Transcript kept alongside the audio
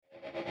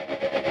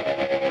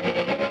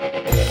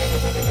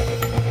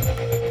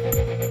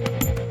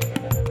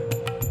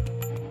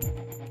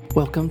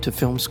Welcome to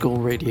Film School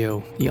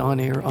Radio, the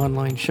on-air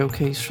online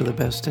showcase for the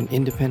best in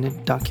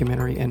independent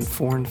documentary and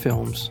foreign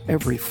films,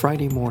 every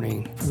Friday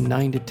morning from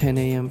 9 to 10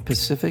 a.m.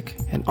 Pacific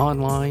and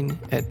online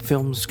at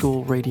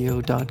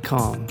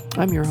filmschoolradio.com.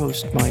 I'm your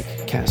host,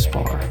 Mike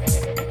Kaspar.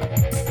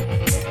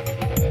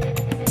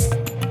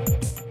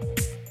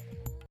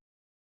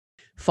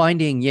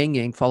 Finding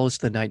Yingying follows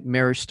the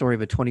nightmarish story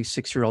of a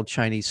 26-year-old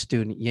Chinese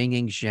student,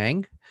 Yingying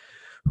Zheng,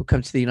 who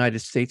comes to the United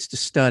States to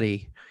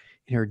study.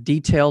 In her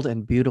detailed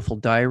and beautiful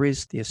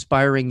diaries, the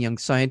aspiring young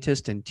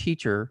scientist and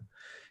teacher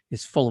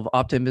is full of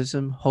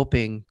optimism,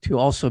 hoping to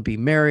also be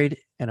married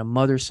and a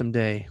mother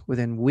someday.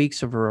 Within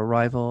weeks of her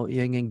arrival,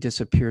 Yingying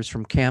disappears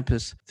from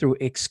campus. Through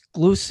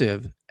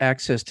exclusive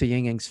access to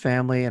Yingying's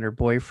family and her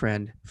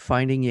boyfriend,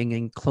 Finding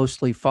Yingying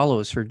closely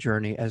follows her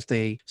journey as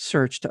they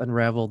search to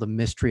unravel the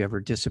mystery of her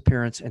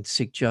disappearance and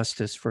seek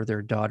justice for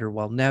their daughter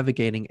while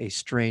navigating a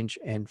strange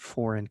and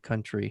foreign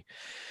country.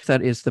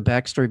 That is the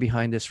backstory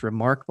behind this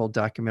remarkable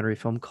documentary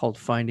film called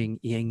Finding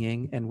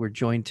Yingying, and we're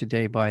joined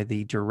today by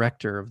the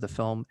director of the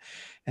film,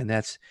 and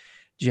that's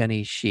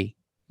Jenny Shi.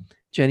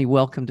 Jenny,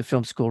 welcome to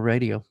Film School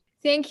Radio.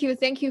 Thank you.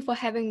 Thank you for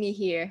having me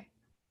here.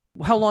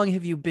 How long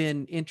have you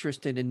been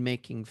interested in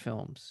making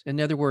films? In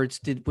other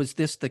words, was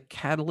this the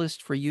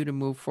catalyst for you to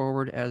move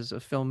forward as a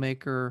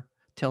filmmaker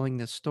telling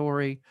this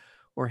story,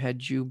 or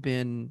had you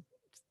been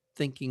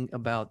thinking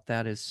about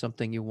that as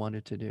something you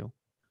wanted to do?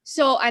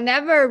 So I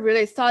never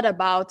really thought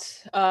about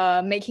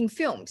making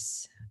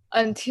films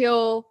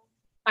until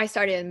I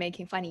started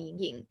making Finding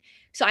Yingying.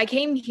 So I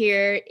came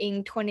here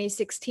in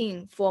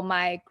 2016 for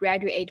my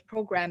graduate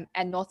program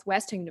at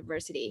Northwestern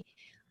University.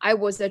 I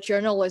was a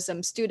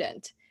journalism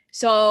student.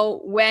 So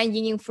when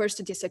Yingying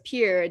first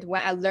disappeared,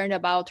 when I learned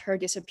about her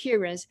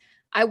disappearance,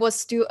 I was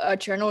still a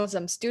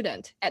journalism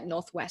student at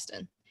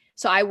Northwestern.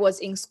 So I was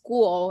in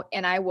school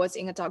and I was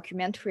in a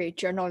documentary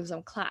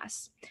journalism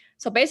class.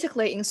 So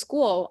basically in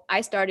school,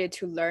 I started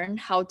to learn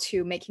how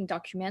to making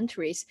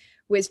documentaries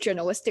with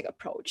journalistic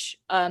approach.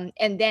 And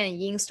then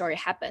Ying story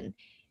happened.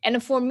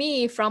 And for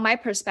me, from my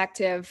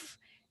perspective,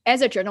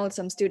 as a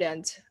journalism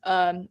student,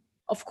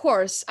 of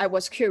course, I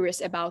was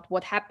curious about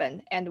what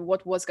happened and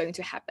what was going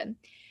to happen.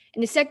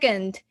 And the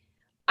second,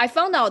 I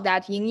found out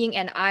that Yingying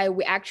and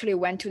we actually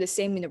went to the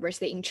same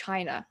university in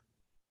China.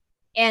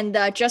 And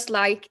just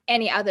like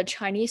any other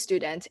Chinese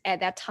student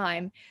at that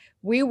time,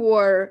 we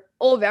were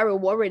all very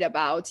worried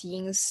about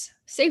Ying's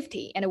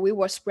safety, and we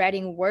were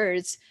spreading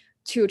words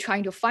to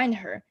trying to find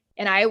her.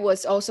 And I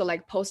was also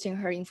like posting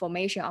her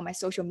information on my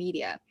social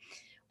media.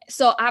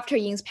 So after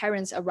Ying's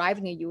parents arrived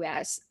in the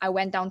US, I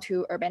went down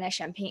to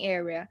Urbana-Champaign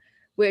area,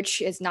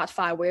 which is not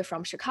far away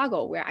from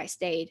Chicago, where I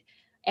stayed,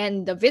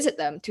 and visit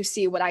them to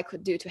see what I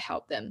could do to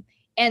help them.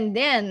 And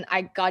then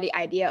I got the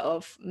idea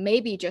of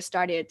maybe just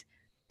started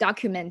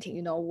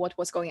documenting, what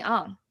was going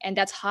on. And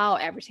that's how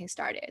everything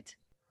started.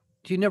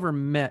 You never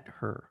met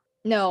her?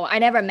 No, I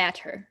never met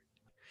her.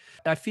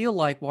 I feel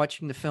like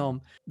watching the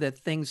film that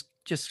things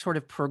just sort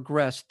of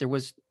progressed.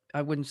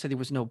 I wouldn't say there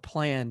was no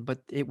plan, but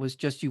it was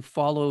just you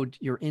followed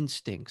your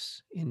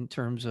instincts in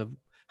terms of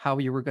how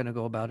you were going to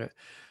go about it,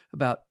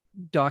 about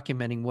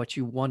documenting what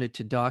you wanted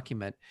to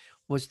document.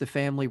 Was the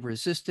family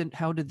resistant?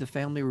 How did the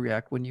family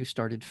react when you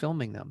started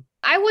filming them?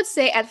 I would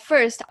say at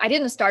first, I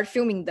didn't start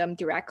filming them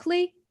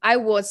directly. I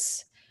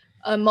was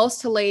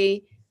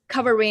mostly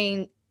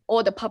covering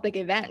all the public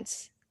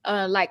events,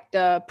 like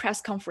the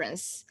press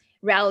conference,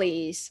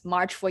 rallies,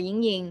 March for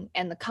Yingying,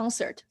 and the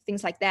concert,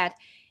 things like that.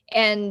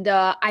 And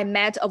I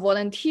met a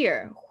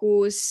volunteer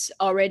who's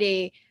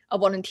already a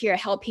volunteer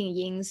helping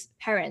Ying's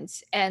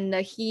parents. And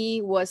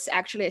he was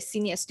actually a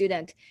senior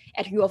student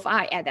at U of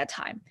I at that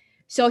time.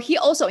 So he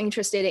also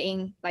interested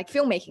in like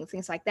filmmaking,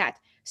 things like that.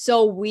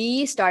 So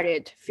we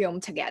started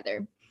film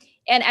together.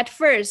 And at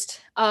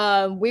first,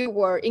 we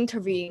were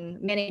interviewing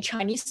many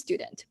Chinese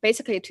students,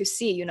 basically to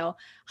see,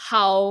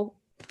 how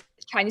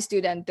Chinese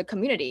student, the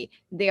community,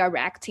 they are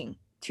reacting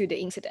to the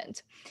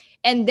incident.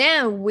 And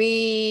then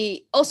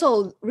we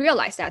also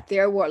realized that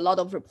there were a lot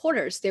of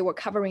reporters, they were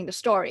covering the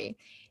story.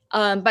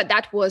 But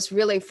that was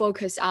really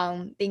focused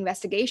on the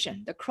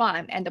investigation, the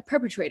crime, and the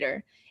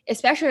perpetrator,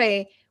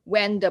 especially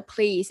when the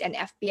police and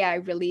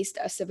FBI released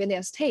a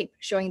surveillance tape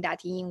showing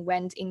that Ying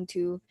went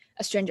into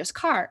a stranger's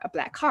car, a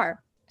black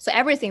car. So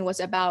everything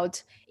was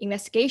about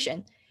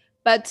investigation.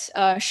 But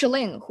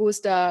Shiling,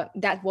 who's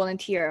that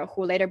volunteer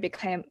who later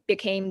became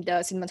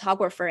the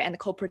cinematographer and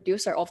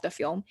co-producer of the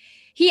film,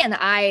 he and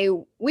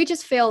we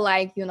just feel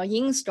like,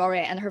 Ying's story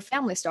and her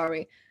family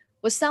story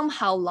was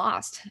somehow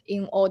lost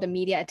in all the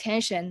media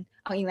attention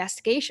on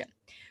investigation.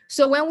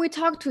 So when we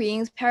talked to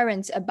Ying's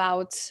parents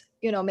about,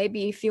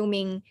 maybe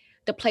filming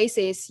the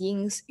places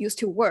Ying used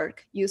to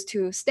work, used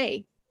to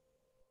stay,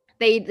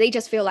 they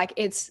just feel like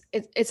it's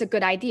a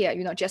good idea,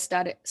 just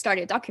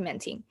started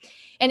documenting.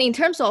 And in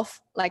terms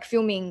of like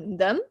filming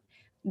them,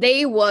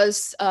 they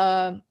was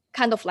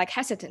kind of like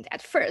hesitant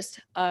at first.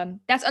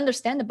 That's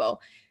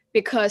understandable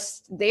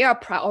because their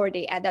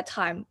priority at that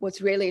time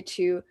was really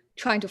to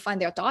trying to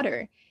find their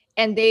daughter.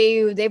 and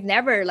they've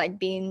never like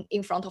been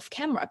in front of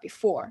camera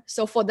before.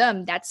 So for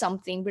them, that's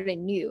something really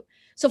new.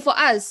 So for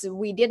us,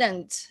 we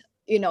didn't,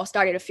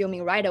 started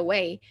filming right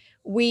away.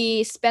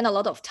 We spent a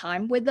lot of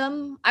time with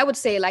them. I would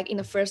say like in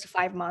the first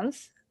 5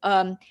 months,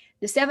 the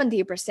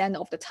 70%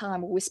 of the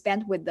time we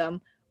spent with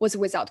them was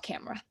without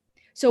camera.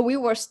 So we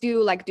were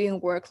still like doing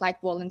work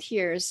like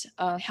volunteers,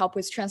 help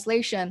with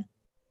translation,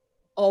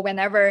 or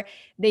whenever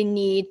they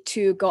need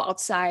to go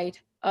outside,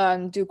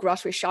 do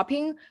grocery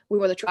shopping, we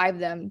would drive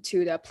them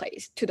to the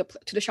place, to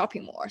the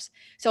shopping malls.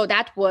 So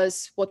that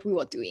was what we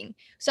were doing.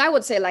 So I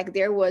would say like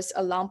there was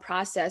a long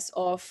process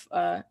of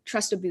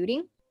trust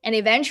building, and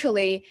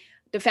eventually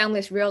the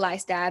families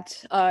realized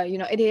that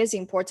it is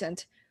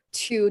important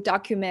to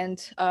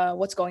document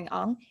what's going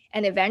on,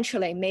 and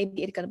eventually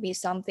maybe it's going to be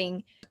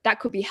something that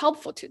could be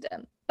helpful to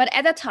them. But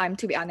at that time,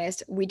 to be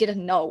honest, we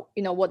didn't know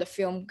what the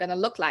film gonna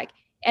look like,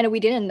 and we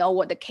didn't know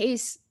what the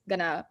case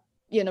gonna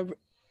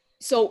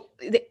so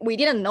we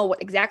didn't know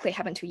what exactly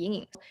happened to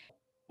Ying.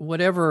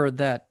 Whatever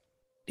that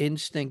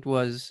instinct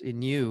was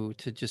in you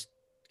to just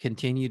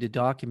continue to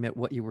document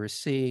what you were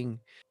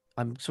seeing,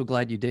 I'm so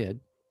glad you did,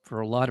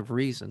 for a lot of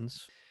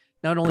reasons.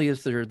 Not only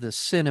is there the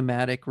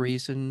cinematic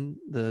reason,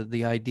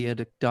 the idea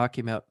to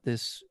document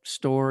this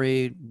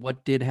story,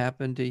 what did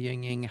happen to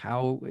Ying,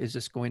 how is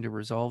this going to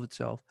resolve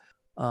itself,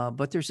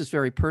 but there's this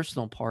very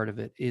personal part of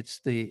it. It's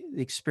the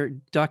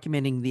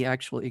documenting the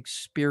actual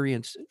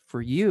experience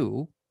for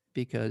you,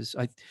 because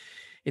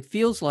it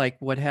feels like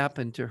what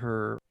happened to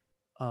her,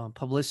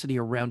 publicity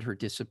around her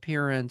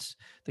disappearance,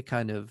 the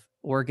kind of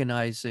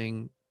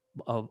organizing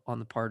on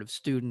the part of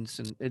students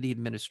and the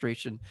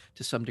administration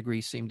to some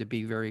degree seemed to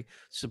be very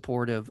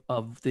supportive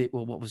of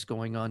what was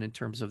going on in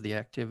terms of the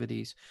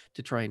activities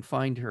to try and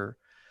find her.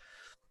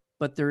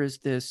 But there is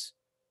this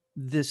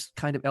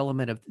kind of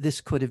element of this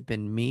could have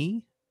been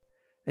me.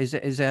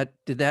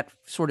 Did that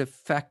sort of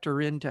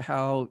factor into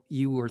how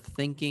you were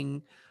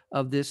thinking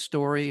of this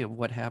story, of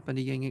what happened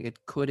to Ying?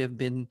 It could have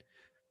been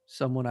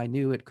someone I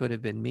knew. It could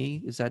have been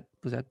me. Was that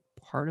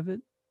part of it?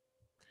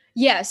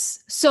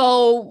 Yes.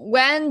 So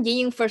when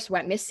Ying first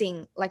went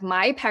missing, like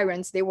my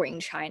parents, they were in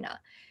China.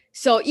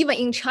 So even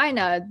in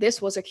China,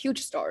 this was a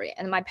huge story.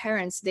 And my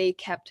parents, they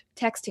kept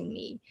texting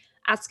me,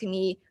 asking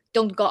me,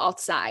 don't go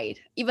outside.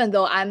 Even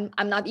though I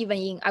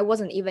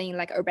wasn't even in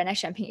like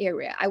Urbana-Champaign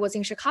area. I was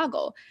in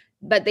Chicago,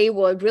 but they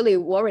were really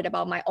worried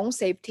about my own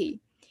safety.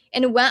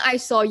 And when I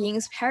saw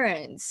Ying's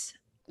parents,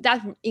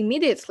 that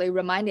immediately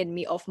reminded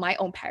me of my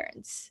own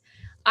parents.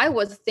 I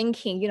was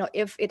thinking,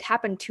 if it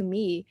happened to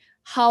me,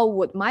 how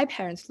would my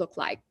parents look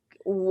like?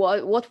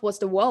 What was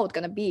the world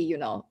gonna be,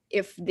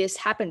 if this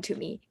happened to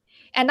me?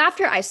 And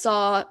after I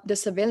saw the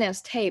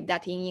surveillance tape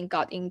that Ying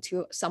got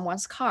into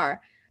someone's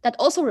car, that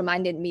also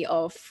reminded me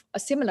of a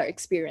similar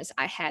experience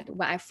I had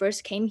when I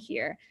first came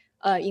here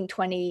in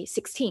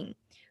 2016.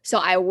 So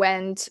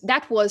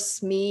that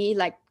was me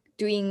like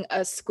doing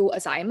a school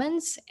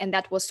assignments, and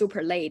that was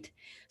super late.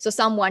 So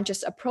someone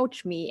just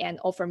approached me and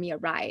offered me a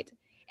ride.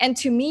 And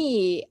to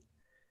me,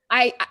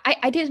 I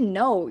didn't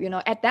know,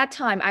 at that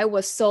time I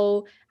was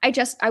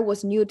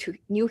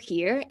new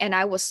here, and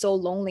I was so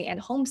lonely and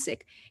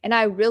homesick, and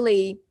I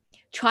really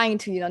trying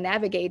to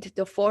navigate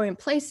the foreign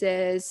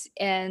places,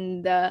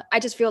 and I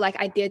just feel like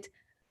I did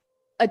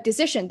a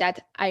decision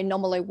that I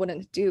normally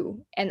wouldn't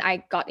do, and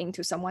I got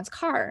into someone's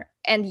car.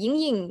 And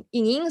in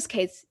Ying's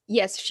case,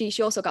 yes, she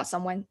also got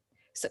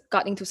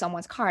into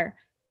someone's car,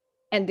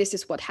 and this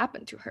is what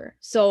happened to her.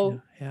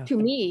 So Yeah. to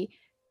me,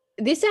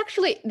 this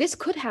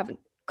could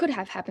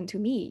have happened to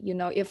me,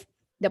 if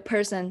the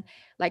person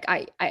like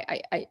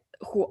I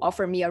who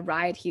offered me a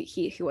ride,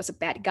 he was a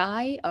bad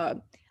guy.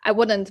 I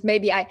wouldn't,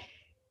 maybe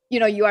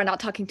you are not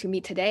talking to me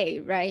today,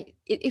 right?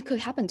 It could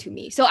happen to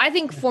me. So I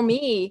think for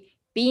me,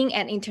 being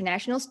an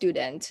international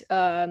student,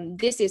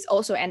 this is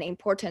also an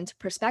important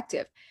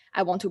perspective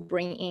I want to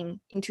bring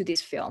into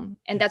this film.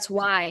 And that's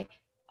why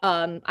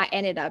I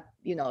ended up,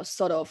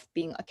 sort of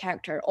being a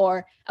character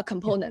or a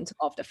component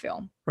of the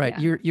film. Right.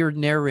 Yeah. You're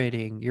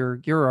narrating,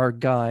 you're our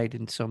guide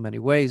in so many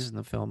ways in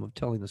the film of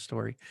telling the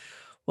story.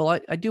 Well,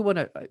 I do want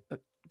to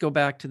go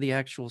back to the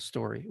actual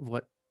story of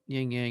what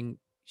Ying,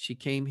 she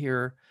came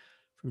here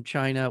from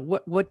China.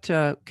 What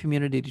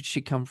community did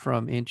she come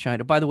from in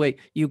China? By the way,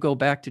 you go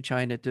back to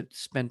China to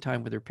spend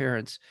time with her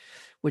parents,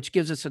 which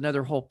gives us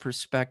another whole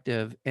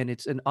perspective. And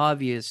it's an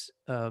obvious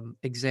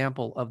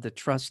example of the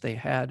trust they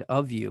had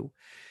of you,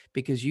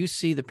 because you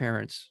see the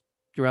parents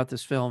throughout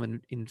this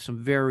film in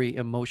some very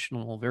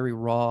emotional, very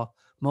raw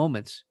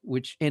moments,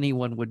 which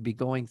anyone would be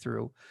going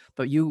through.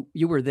 But you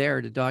were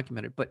there to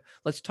document it. But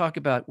let's talk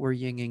about where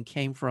Ying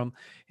came from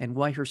and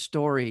why her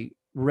story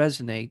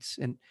resonates,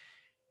 and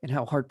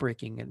how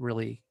heartbreaking it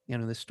really,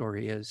 this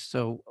story is.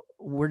 So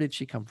where did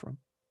she come from?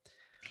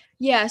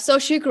 Yeah, so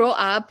she grew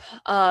up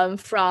in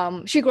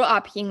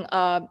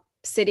a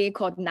city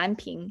called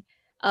Nanping,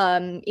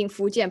 in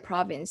Fujian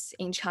province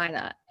in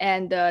China.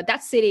 And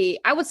that city,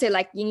 I would say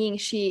like Ying,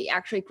 she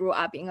actually grew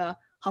up in a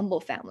humble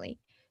family.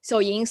 So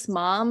Ying's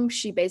mom,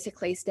 she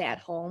basically stayed at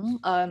home,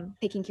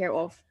 taking care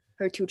of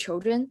her two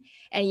children.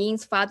 And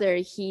Ying's father,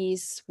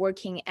 he's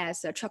working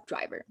as a truck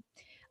driver.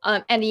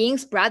 And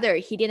Ying's brother,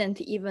 he didn't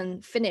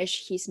even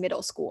finish his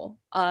middle school.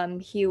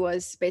 He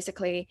was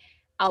basically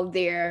out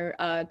there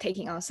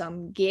taking on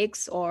some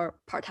gigs or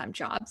part-time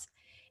jobs.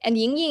 And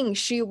Ying,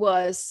 she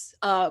was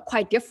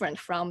quite different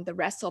from the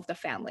rest of the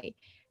family.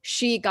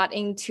 She got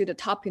into the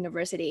top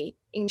university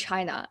in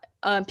China.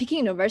 Peking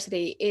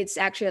University, it's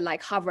actually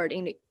like Harvard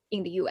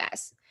in the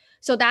US.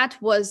 So that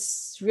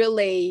was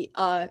really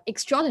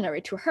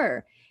extraordinary to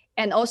her.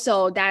 And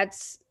also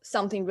that's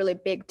something really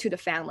big to the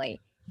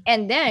family.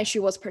 And then she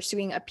was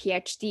pursuing a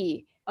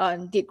PhD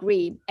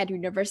degree at the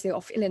University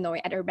of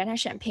Illinois at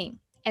Urbana-Champaign.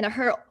 And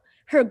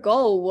her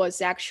goal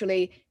was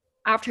actually,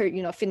 after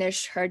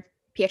finish her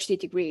PhD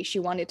degree, she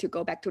wanted to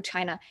go back to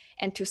China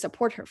and to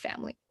support her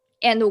family.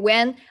 And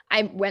when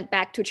I went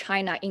back to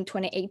China in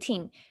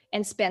 2018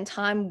 and spent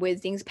time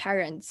with Ying's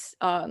parents,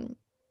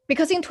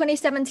 because in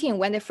 2017,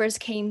 when they first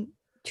came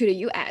to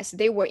the US,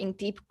 they were in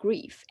deep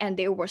grief and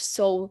they were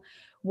so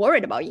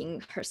worried about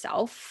Ying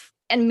herself.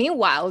 And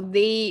meanwhile,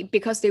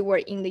 because they were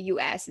in the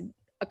US,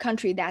 a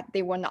country that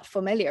they were not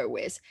familiar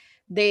with,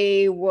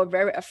 they were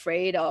very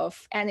afraid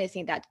of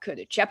anything that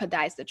could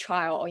jeopardize the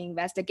trial or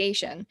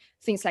investigation,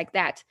 things like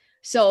that.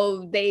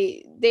 So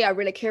they are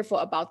really careful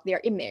about their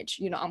image,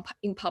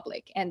 in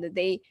public, and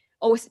they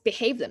always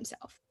behave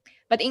themselves.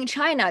 But in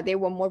China, they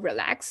were more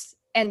relaxed.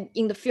 And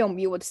in the film,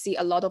 you would see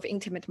a lot of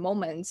intimate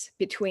moments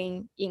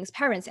between Ying's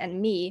parents and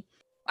me.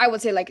 I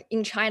would say, like,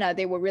 in China,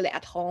 they were really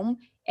at home,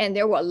 and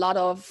there were a lot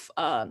of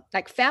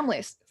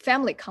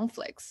family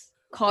conflicts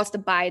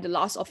caused by the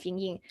loss of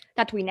Ying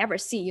that we never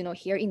see,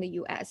 here in the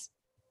US.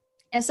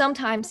 And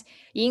sometimes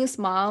Ying's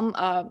mom,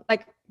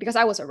 because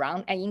I was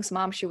around, and Ying's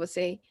mom, she would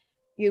say,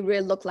 "You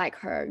really look like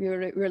her.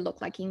 You really look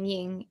like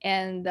Ying."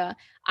 And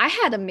I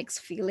had a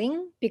mixed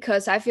feeling,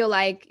 because I feel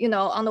like,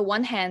 on the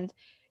one hand,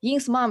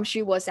 Ying's mom,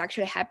 she was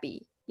actually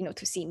happy,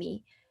 to see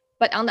me.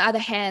 But on the other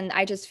hand,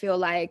 I just feel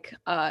like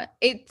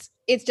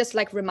it's just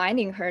like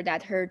reminding her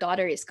that her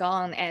daughter is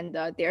gone, and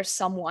there's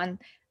someone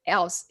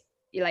else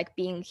like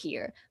being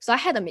here. So I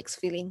had a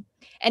mixed feeling.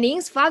 And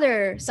Ying's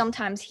father,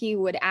 sometimes he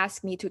would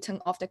ask me to turn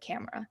off the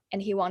camera,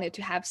 and he wanted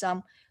to have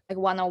some like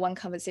one-on-one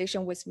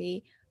conversation with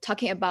me,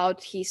 talking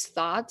about his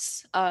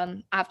thoughts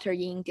after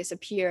Ying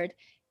disappeared.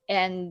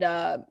 And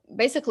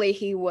basically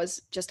he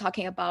was just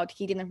talking about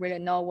he didn't really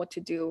know what to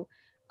do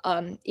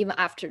even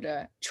after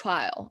the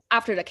trial,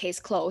 after the case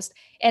closed.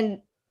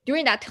 And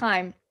during that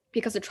time,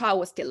 because the trial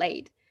was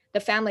delayed, the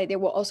family, they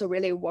were also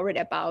really worried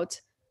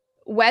about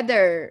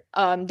whether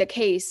the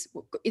case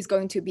is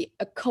going to be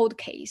a cold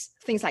case,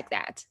 things like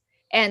that.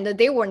 And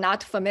they were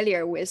not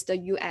familiar with the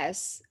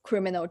US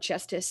criminal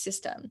justice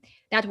system.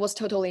 That was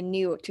totally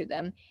new to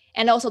them.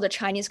 And also the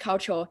Chinese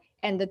culture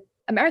and the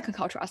American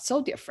culture are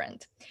so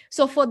different.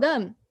 So for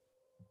them,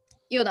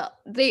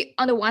 they,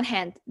 on the one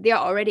hand, they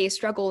are already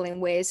struggling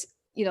with,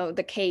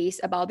 the case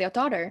about their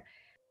daughter.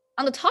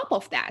 On the top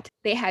of that,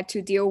 they had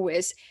to deal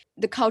with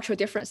the cultural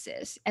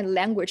differences and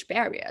language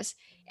barriers.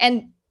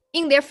 And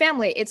in their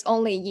family, it's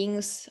only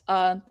Ying's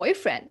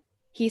boyfriend.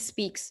 He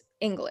speaks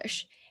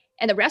English.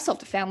 And the rest of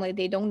the family,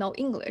 they don't know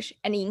English.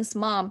 And Ying's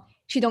mom,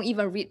 she don't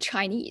even read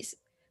Chinese.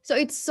 So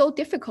it's so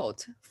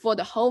difficult for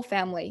the whole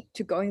family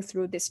to going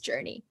through this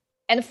journey.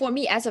 And for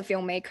me as a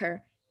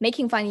filmmaker,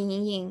 making Finding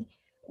Ying,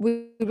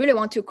 we really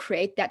want to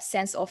create that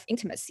sense of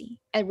intimacy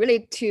and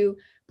really to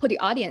put the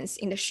audience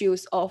in the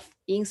shoes of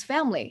Ying's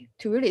family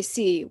to really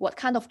see what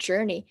kind of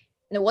journey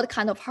and what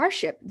kind of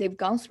hardship they've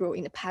gone through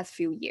in the past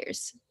few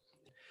years.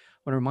 I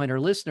want to remind our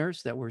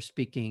listeners that we're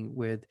speaking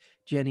with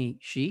Jenny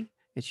Shi,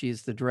 and she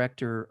is the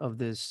director of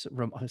this,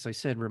 as I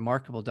said,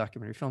 remarkable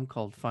documentary film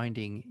called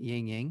Finding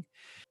Ying.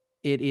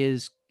 It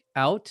is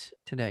out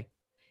today.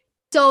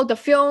 So the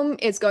film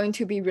is going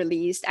to be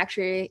released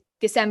actually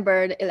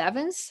December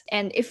 11th.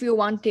 And if you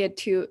wanted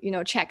to,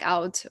 check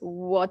out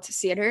what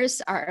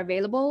theaters are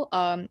available,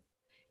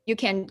 you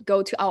can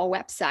go to our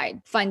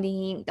website,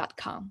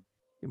 findingying.com.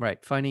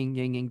 Right,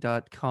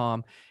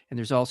 findingying.com. And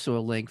there's also a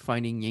link,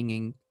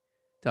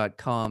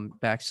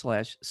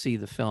 findingying.com/see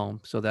the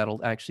film. So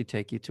that'll actually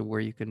take you to where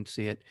you can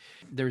see it.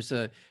 There's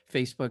a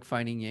Facebook,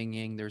 Finding Ying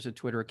Ying. There's a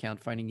Twitter account,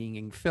 Finding Ying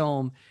Ying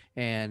Film,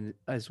 and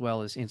as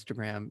well as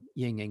Instagram,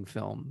 Ying Ying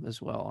Film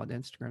as well on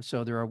Instagram.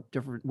 So there are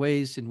different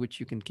ways in which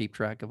you can keep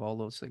track of all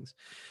those things.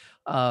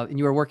 And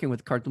you are working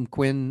with Carlton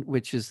Quinn,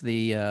 which is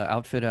the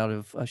outfit out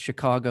of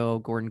Chicago,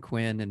 Gordon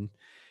Quinn and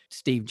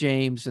Steve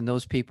James, and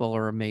those people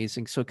are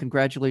amazing. So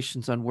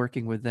congratulations on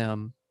working with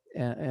them.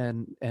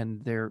 And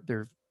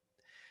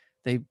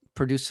they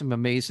produce some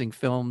amazing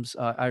films.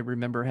 I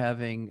remember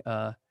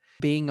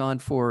being on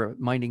for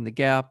Minding the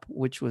Gap,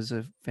 which was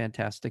a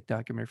fantastic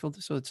documentary film.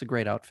 So it's a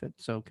great outfit.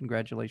 So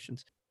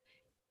congratulations.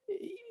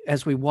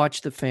 As we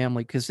watch the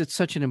family, because it's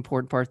such an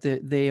important part,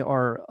 they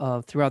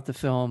are throughout the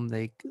film,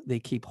 they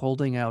keep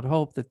holding out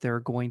hope that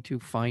they're going to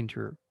find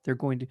her. They're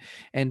going to,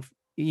 and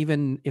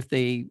even if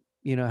they,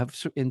 have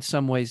in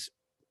some ways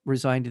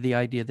resigned to the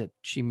idea that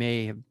she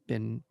may have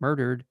been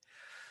murdered,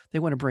 they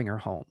want to bring her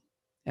home.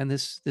 And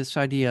this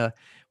idea,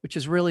 which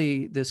is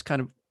really this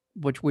kind of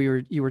what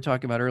you were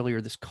talking about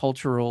earlier, this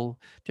cultural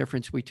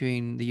difference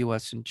between the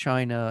U.S. and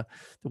China,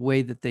 the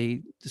way that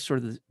they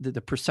sort of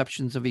the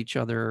perceptions of each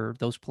other,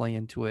 those play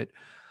into it.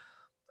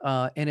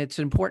 And it's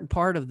an important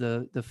part of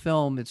the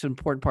film. It's an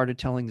important part of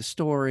telling the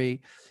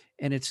story,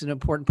 and it's an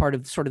important part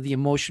of sort of the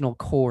emotional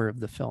core of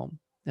the film.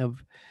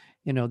 Of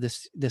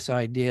this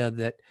idea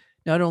that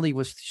not only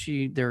was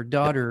she their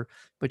daughter,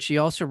 but she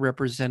also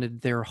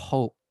represented their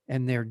hope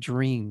and their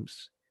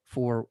dreams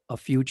for a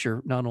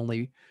future, not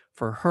only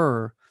for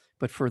her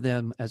but for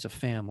them as a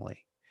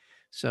family.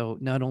 So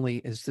not only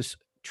is this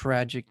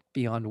tragic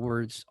beyond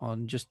words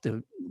on just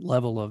the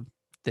level of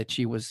that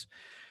she was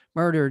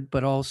murdered,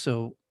 but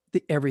also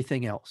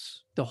everything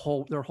else, their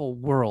whole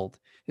world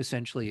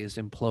essentially is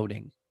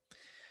imploding.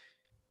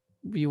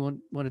 You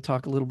want to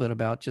talk a little bit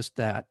about just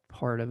that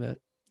part of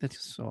it?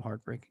 It's so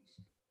heartbreaking.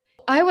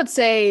 I would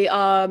say,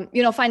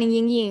 Finding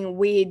Ying Ying,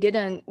 we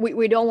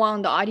don't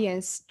want the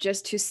audience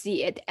just to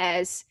see it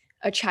as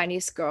a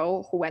Chinese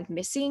girl who went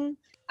missing.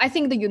 I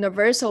think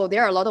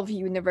there are a lot of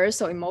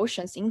universal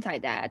emotions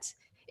inside that.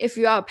 If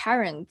you are a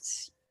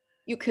parent,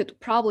 you could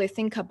probably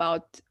think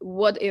about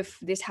what if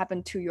this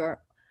happened to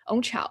your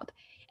own child.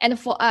 And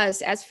for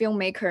us as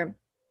filmmaker,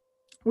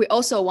 we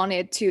also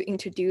wanted to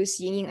introduce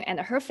Ying Ying and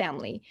her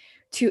family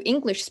to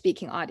English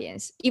speaking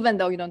audience, even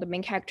though, the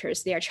main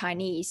characters, they are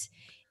Chinese.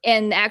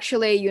 And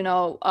actually, in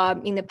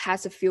the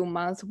past few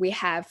months, we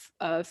have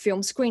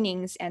film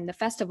screenings and the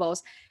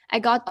festivals. I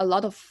got a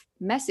lot of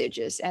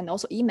messages and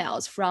also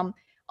emails from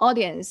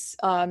audience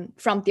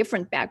from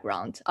different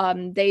backgrounds.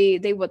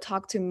 They would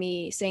talk to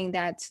me saying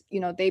that,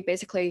 they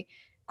basically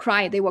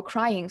cried. They were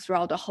crying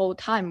throughout the whole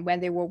time when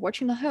they were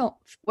watching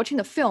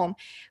the film.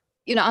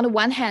 On the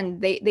one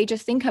hand, they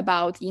just think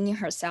about Ying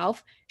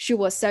herself. She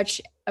was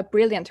such a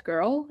brilliant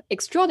girl,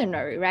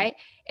 extraordinary, right?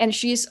 And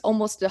she's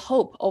almost the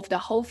hope of the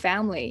whole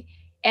family.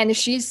 And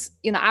she's,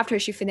 after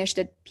she finished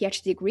the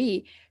PhD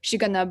degree, she's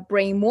gonna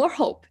bring more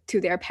hope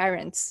to their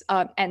parents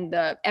and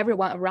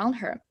everyone around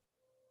her.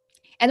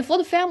 And for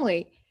the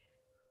family,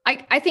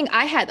 I think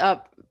I had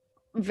a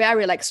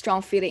very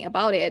strong feeling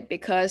about it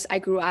because I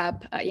grew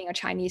up in a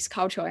Chinese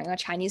culture, in a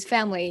Chinese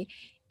family.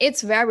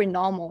 It's very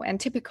normal and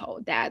typical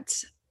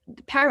that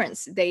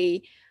parents,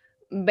 they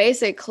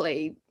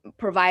basically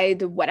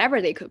provide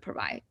whatever they could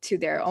provide to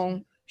their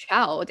own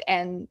child,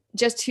 and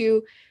just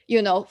to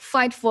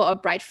fight for a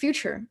bright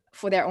future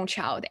for their own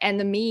child.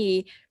 And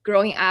me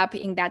growing up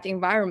in that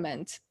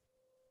environment,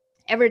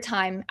 every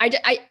time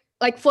I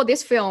like for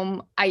this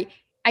film, I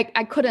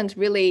couldn't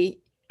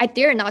really, I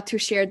dare not to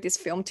share this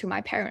film to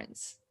my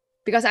parents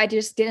because I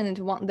just didn't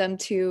want them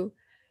to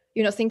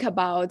think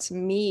about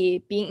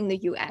me being in the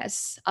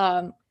US,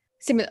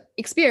 similar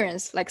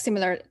experience,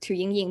 similar to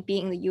Ying Ying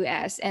being in the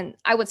US. And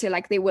I would say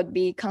they would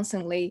be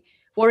constantly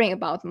worrying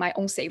about my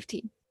own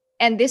safety.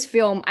 And this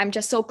film, I'm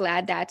just so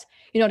glad that,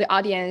 the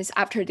audience,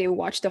 after they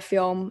watched the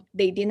film,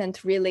 they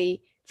didn't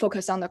really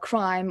focus on the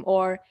crime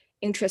or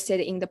interested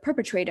in the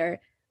perpetrator.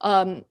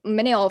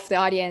 Many of the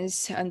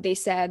audience, they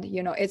said,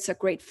 it's a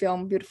great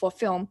film, beautiful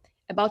film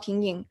about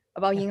Ying Ying,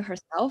 about Ying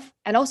herself,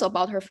 and also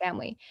about her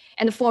family.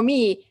 And for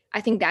me, I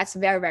think that's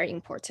very, very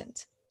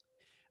important.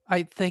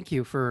 I thank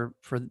you for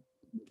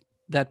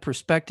that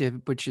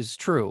perspective, which is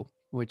true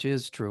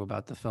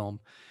about the film,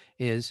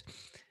 is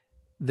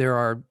there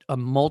are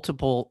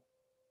multiple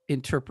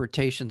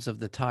interpretations of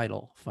the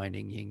title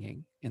Finding Ying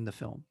Ying in the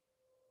film.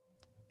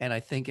 And I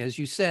think, as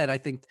you said, I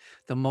think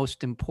the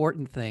most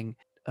important thing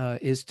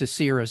is to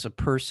see her as a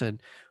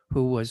person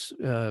who was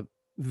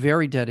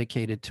very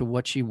dedicated to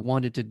what she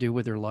wanted to do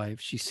with her life.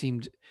 She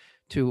seemed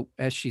to,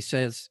 as she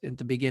says at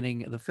the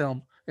beginning of the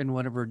film in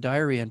one of her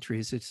diary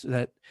entries, it's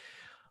that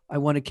I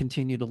want to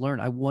continue to learn.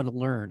 I want to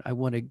learn. I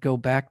want to go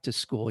back to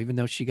school, even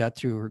though she got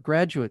through her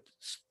graduate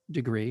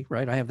degree,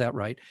 right? I have that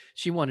right.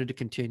 She wanted to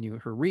continue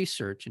her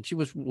research, and she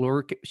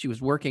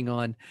was working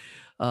on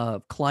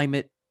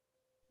climate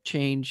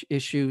change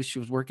issues. She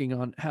was working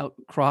on how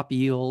crop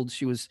yields.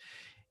 She was,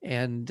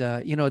 and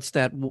it's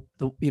that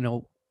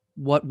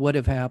what would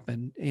have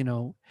happened,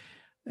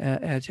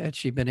 had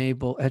she been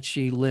able, had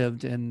she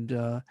lived, and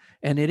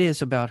it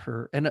is about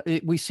her, and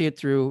we see it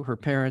through her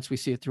parents. We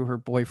see it through her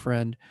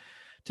boyfriend.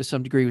 To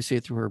some degree, we see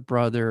it through her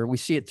brother. We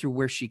see it through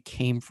where she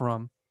came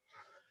from.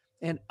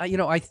 And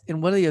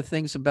and one of the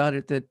things about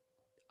it that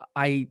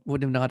I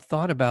would have not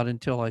thought about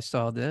until I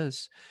saw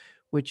this,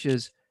 which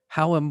is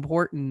how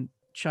important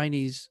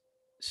Chinese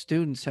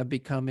students have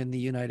become in the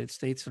United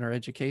States in our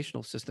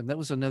educational system. That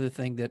was another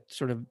thing that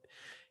sort of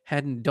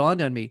hadn't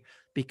dawned on me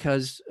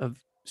because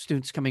of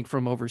students coming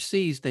from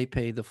overseas. They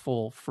pay the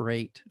full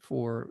freight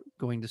for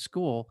going to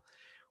school,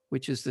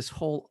 which is this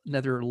whole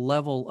another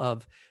level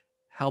of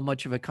how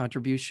much of a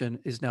contribution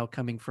is now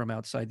coming from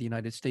outside the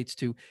United States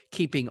to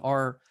keeping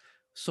our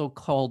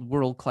so-called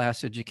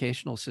world-class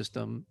educational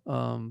system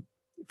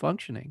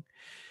functioning.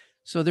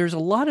 So there's a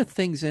lot of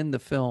things in the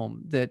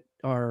film that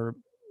are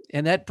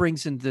And that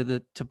brings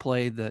into to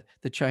play the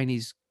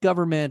Chinese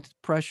government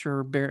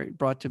pressure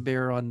brought to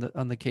bear on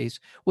the case,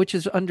 which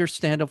is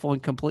understandable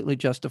and completely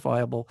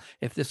justifiable.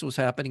 If this was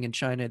happening in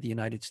China, the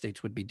United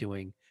States would be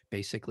doing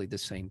basically the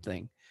same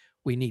thing.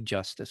 We need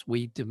justice.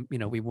 We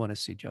want to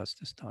see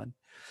justice done.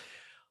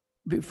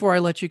 Before I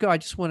let you go, I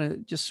just want to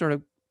just sort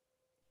of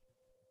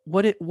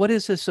what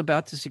is this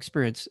about this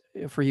experience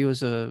for you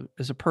as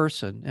a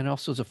person and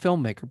also as a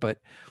filmmaker? But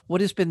what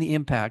has been the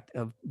impact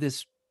of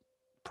this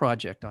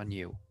project on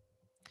you?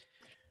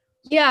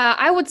 Yeah,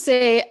 I would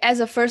say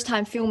as a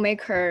first-time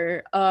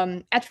filmmaker,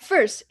 at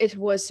first it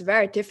was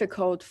very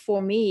difficult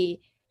for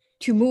me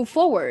to move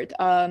forward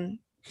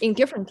in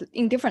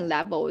different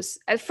levels.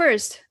 At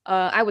first,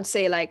 I would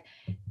say like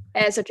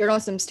as a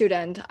journalism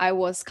student, I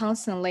was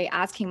constantly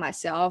asking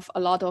myself a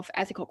lot of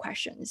ethical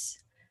questions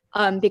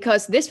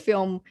because this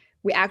film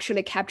we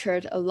actually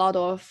captured a lot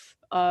of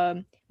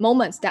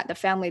moments that the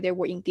family they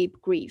were in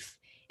deep grief,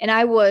 and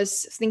I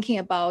was thinking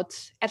about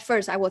at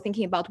first I was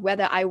thinking about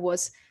whether I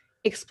was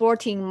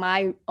exploiting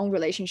my own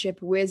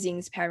relationship with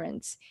Ying's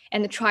parents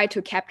and try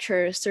to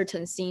capture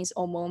certain scenes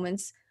or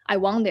moments I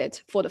wanted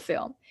for the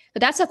film.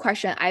 But that's a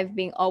question I've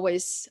been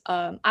always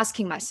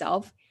asking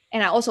myself.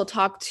 And I also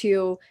talked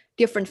to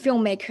different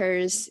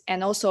filmmakers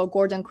and also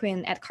Gordon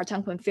Quinn at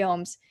Cartoon Quinn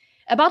Films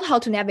about how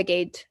to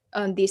navigate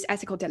these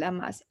ethical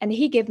dilemmas. And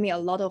he gave me a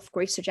lot of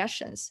great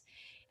suggestions.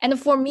 And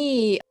for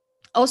me,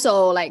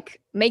 also like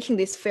making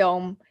this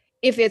film,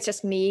 if it's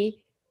just me,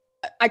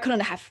 I couldn't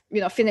have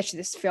finished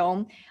this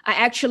film. I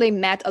actually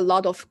met a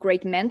lot of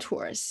great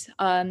mentors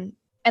and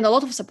a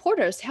lot of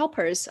supporters,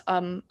 helpers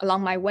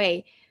along my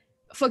way.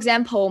 For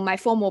example, my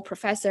former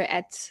professor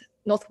at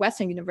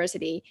Northwestern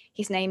University,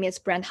 his name is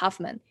Brent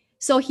Huffman.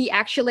 So he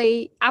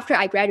actually, after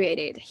I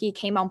graduated, he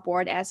came on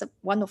board as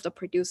one of the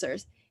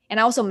producers.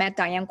 And I also met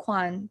Diane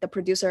Kwan, the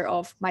producer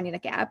of Minding the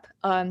Gap.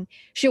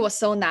 She was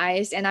so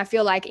nice, and I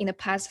feel like in the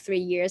past 3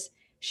 years,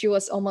 she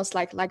was almost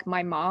like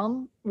my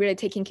mom, really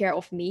taking care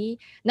of me,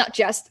 not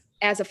just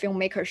as a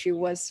filmmaker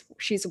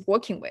she's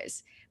working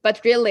with, but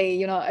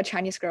really, a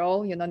Chinese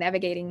girl,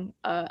 navigating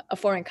a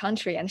foreign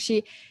country. And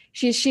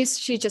she's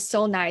just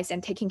so nice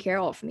and taking care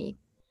of me.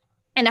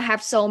 And I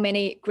have so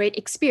many great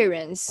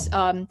experience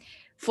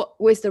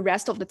with the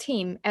rest of the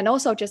team, and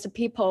also just the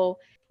people.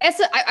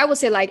 I would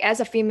say like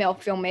as a female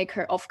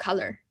filmmaker of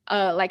color,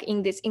 like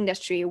in this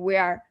industry,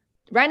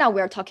 right now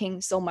we are talking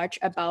so much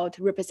about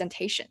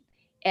representation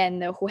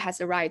and who has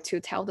the right to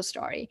tell the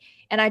story.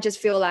 And I just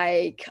feel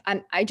like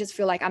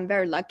I'm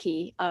very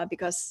lucky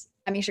because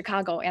I'm in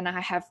Chicago and I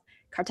have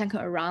Cartoon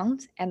Quinn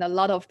around, and a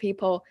lot of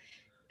people,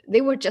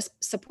 they were just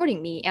supporting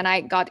me. And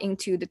I got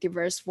into the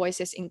Diverse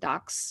Voices in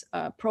Docs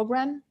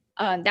program.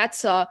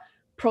 That's a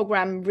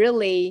program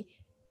really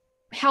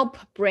help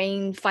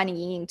bring Finding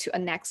Ying to a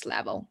next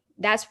level.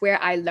 That's where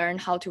I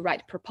learned how to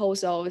write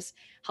proposals,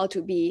 how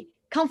to be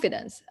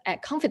confident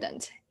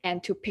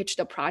and to pitch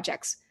the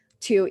projects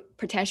to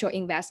potential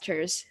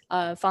investors,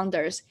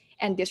 funders,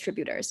 and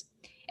distributors.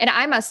 And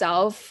I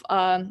myself,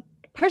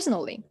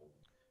 personally,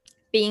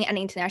 being an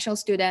international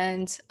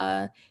student,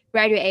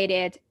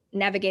 graduated,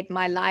 navigate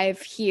my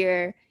life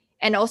here,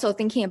 and also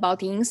thinking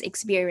about Ying's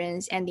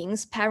experience and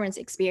Ying's parents'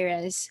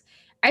 experience,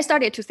 I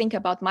started to think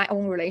about my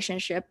own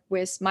relationship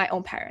with my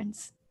own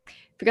parents.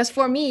 Because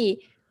for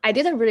me, I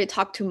didn't really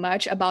talk too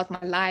much about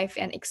my life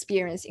and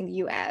experience in the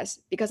US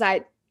because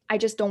I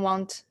didn't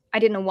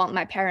want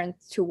my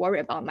parents to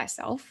worry about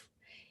myself.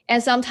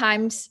 And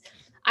sometimes,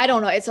 I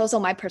don't know, it's also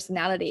my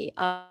personality.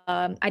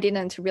 I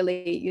didn't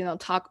really,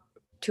 talk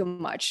too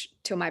much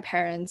to my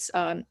parents.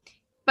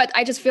 But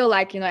I just feel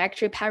like,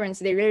 actually parents,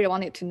 they really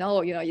wanted to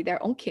know,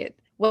 their own kid,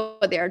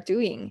 what they are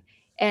doing.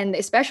 And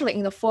especially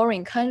in a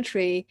foreign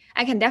country,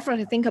 I can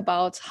definitely think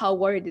about how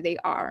worried they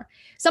are.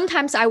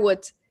 Sometimes I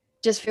would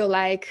just feel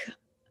like,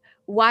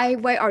 why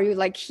are you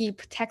like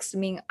keep texting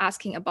me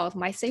asking about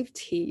my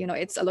safety?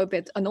 It's a little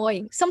bit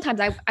annoying. Sometimes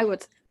I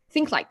would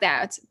think like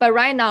that. But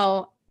right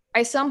now,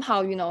 I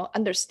somehow,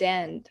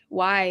 understand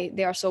why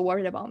they are so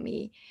worried about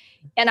me.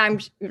 And I'm,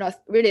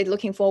 really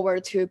looking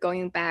forward to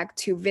going back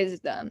to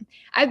visit them.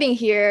 I've been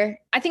here,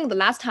 I think the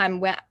last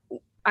time when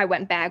I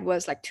went back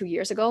was like 2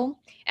 years ago.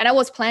 And I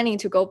was planning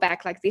to go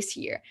back like this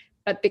year.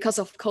 But because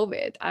of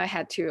COVID, I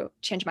had to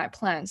change my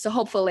plan. So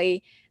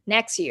hopefully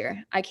next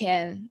year I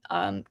can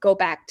go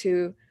back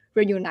to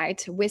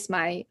reunite with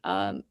my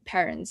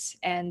parents.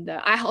 And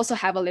I also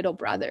have a little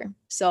brother.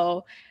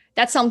 So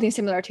that's something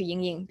similar to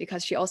Ying Ying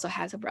because she also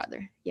has a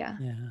brother. Yeah.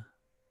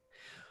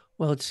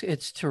 Well,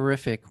 it's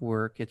terrific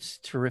work. It's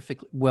terrific.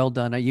 Well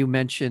done. You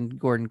mentioned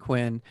Gordon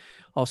Quinn.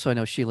 Also, I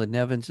know Sheila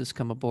Nevins has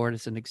come aboard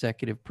as an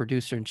executive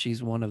producer, and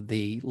she's one of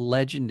the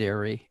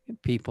legendary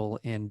people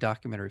in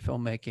documentary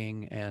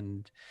filmmaking.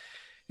 And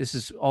this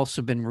has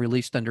also been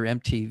released under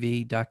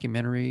MTV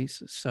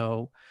documentaries.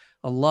 So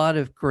a lot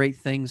of great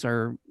things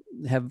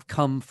have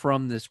come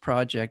from this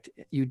project.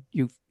 You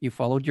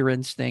followed your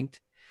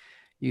instinct.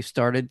 You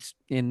started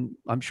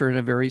I'm sure in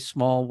a very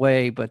small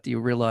way, but you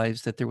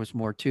realized that there was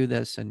more to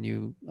this,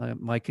 and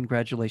my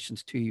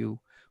congratulations to you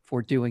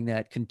for doing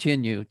that.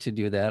 Continue to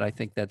do that. I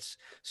think that's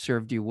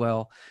served you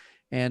well.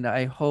 And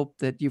I hope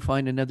that you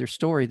find another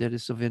story that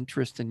is of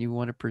interest and you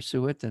want to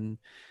pursue it. And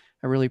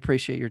I really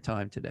appreciate your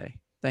time today.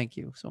 Thank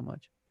you so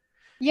much.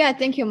 Yeah,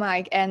 thank you,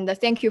 Mike. And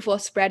thank you for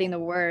spreading the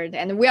word.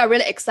 And we are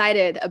really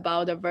excited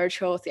about the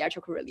virtual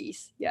theatrical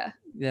release. Yeah.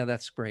 Yeah,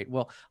 that's great.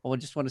 Well, I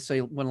just want to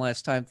say one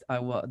last time,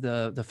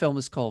 the film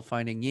is called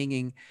Finding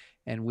Yinging,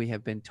 and we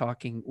have been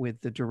talking with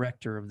the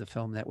director of the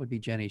film. That would be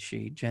Jenny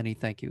Shi. Jenny,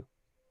 thank you.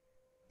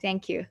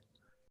 Thank you.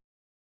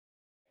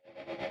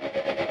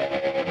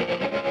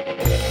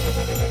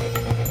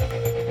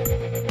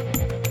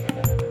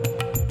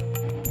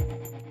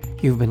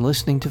 You've been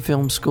listening to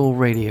Film School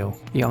Radio,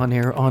 the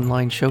on-air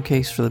online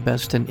showcase for the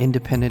best in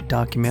independent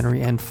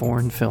documentary and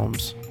foreign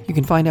films. You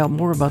can find out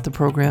more about the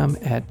program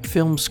at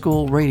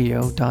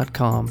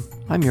filmschoolradio.com.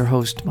 I'm your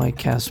host, Mike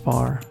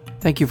Kaspar.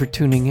 Thank you for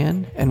tuning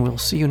in, and we'll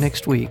see you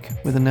next week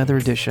with another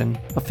edition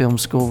of Film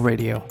School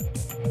Radio.